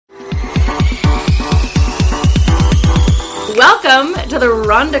Welcome to the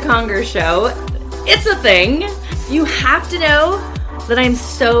Rhonda Conger Show. It's a thing. You have to know that I'm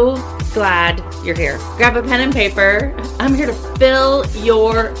so glad you're here. Grab a pen and paper. I'm here to fill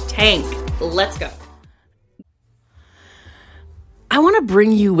your tank. Let's go. I want to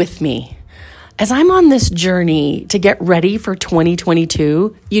bring you with me. As I'm on this journey to get ready for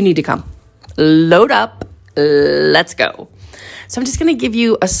 2022, you need to come. Load up. Let's go. So I'm just going to give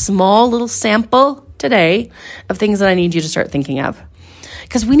you a small little sample today of things that I need you to start thinking of,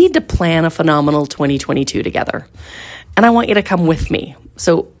 because we need to plan a phenomenal 2022 together. And I want you to come with me.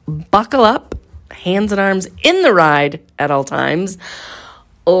 So buckle up, hands and arms in the ride at all times.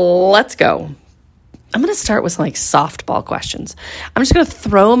 Let's go. I'm going to start with some softball questions. I'm just going to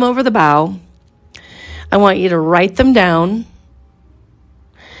throw them over the bow. I want you to write them down.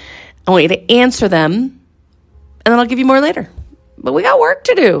 I want you to answer them, and then I'll give you more later. But we got work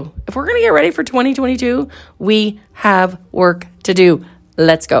to do. If we're going to get ready for 2022, we have work to do.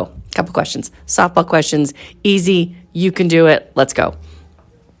 Let's go. Couple questions. Softball questions. Easy. You can do it. Let's go.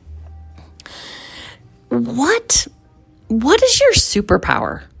 What is your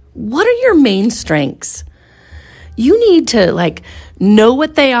superpower? What are your main strengths? You need to know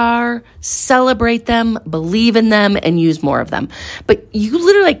what they are, celebrate them, believe in them, and use more of them. But you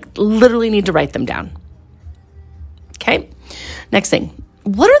literally need to write them down. Okay? Next thing,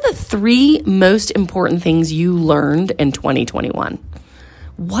 what are the 3 most important things you learned in 2021?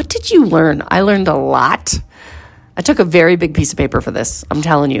 What did you learn? I learned a lot. I took a very big piece of paper for this, I'm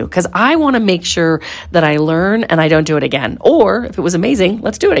telling you, because I want to make sure that I learn and I don't do it again. Or if it was amazing,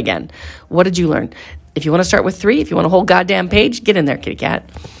 let's do it again. What did you learn? If you want to start with 3, if you want a whole goddamn page, get in there, kitty cat.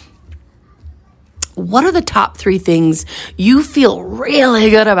 What are the top 3 things you feel really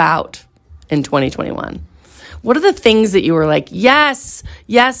good about in 2021? What are the things that you were like, yes,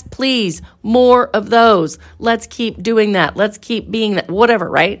 please, more of those. Let's keep doing that. Let's keep being that, whatever,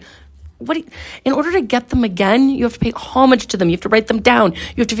 right? In order to get them again, you have to pay homage to them. You have to write them down.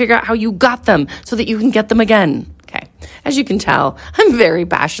 You have to figure out how you got them so that you can get them again. Okay. As you can tell, I'm very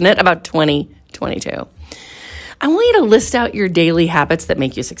passionate about 2022. I want you to list out your daily habits that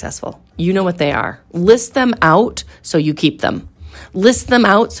make you successful. You know what they are. List them out so you keep them. List them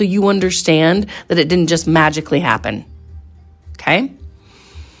out so you understand that it didn't just magically happen. Okay?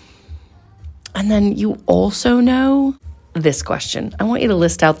 And then you also know this question. I want you to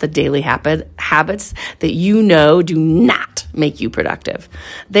list out the daily habits that you know do not make you productive.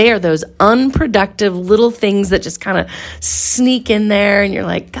 They are those unproductive little things that just kind of sneak in there and you're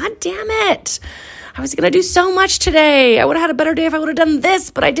like, God damn it. I was going to do so much today. I would have had a better day if I would have done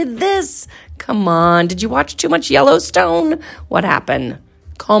this, but I did this. Come on. Did you watch too much Yellowstone? What happened?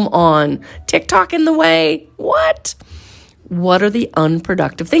 Come on. TikTok in the way? What? What are the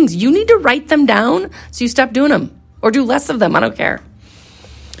unproductive things? You need to write them down so you stop doing them or do less of them. I don't care.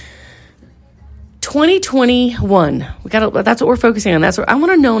 2021. That's what we're focusing on. I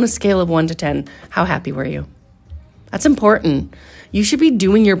want to know on a scale of 1 to 10, how happy were you? That's important. You should be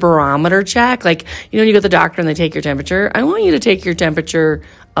doing your barometer check. When you go to the doctor and they take your temperature, I want you to take your temperature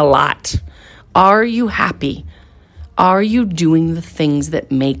a lot. Are you happy? Are you doing the things that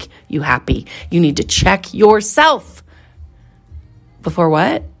make you happy? You need to check yourself. Before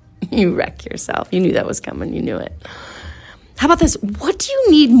what? You wreck yourself. You knew that was coming. You knew it. How about this? What do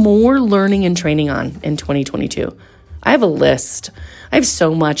you need more learning and training on in 2022? I have a list. I have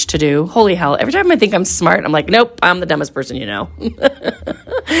so much to do. Holy hell. Every time I think I'm smart, I'm like, nope, I'm the dumbest person you know.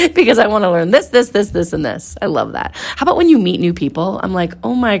 Because I want to learn this, and this. I love that. How about when you meet new people? I'm like,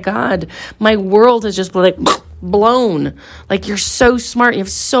 oh my God, my world has just blown. You're so smart. You have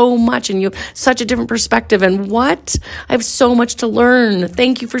so much and you have such a different perspective. And what? I have so much to learn.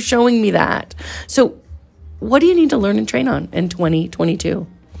 Thank you for showing me that. So what do you need to learn and train on in 2022?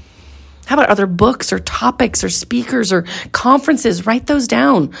 How about other books or topics or speakers or conferences? Write those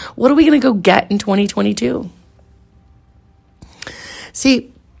down. What are we going to go get in 2022?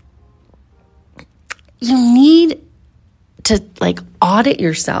 See, you need to audit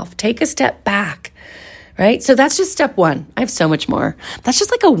yourself. Take a step back, right? So that's just step 1. I have so much more. That's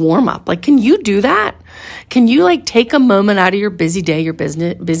just a warm up. Can you do that? Can you take a moment out of your busy day, your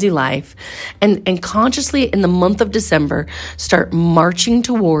busy life, and consciously in the month of December start marching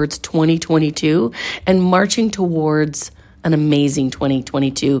towards 2022 and marching towards an amazing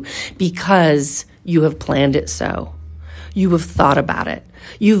 2022 because you have planned it so. You have thought about it.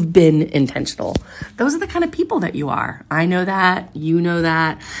 You've been intentional. Those are the kind of people that you are. I know that. You know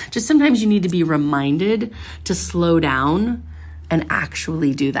that. Just sometimes you need to be reminded to slow down and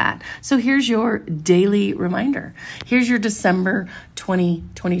actually do that. So here's your daily reminder. Here's your December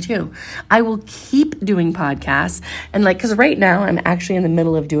 2022. I will keep doing podcasts, and because right now I'm actually in the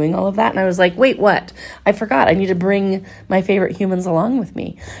middle of doing all of that, and I was like, wait, what? I forgot. I need to bring my favorite humans along with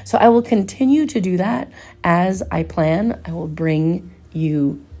me. So I will continue to do that as I plan. I will bring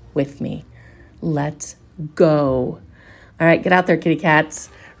you with me. Let's go. All right, get out there, kitty cats.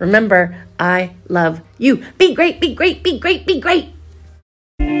 Remember, I love you. Be great, be great, be great, be great.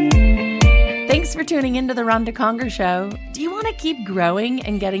 Thanks for tuning into the Rhonda Conger Show. Do you want to keep growing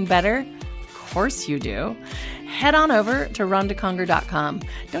and getting better? Of course you do. Head on over to rhondaconger.com.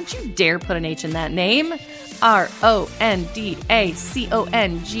 Don't you dare put an H in that name.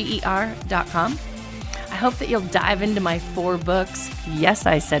 RONDACONGER.com. I hope that you'll dive into my 4 books. Yes,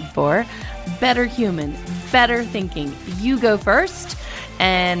 I said 4. Better Human, Better Thinking, You Go First,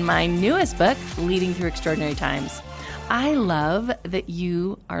 and my newest book, Leading Through Extraordinary Times. I love that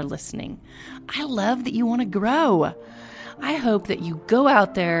you are listening. I love that you want to grow. I hope that you go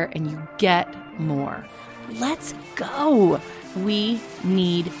out there and you get more. Let's go. We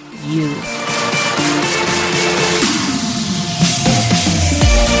need you.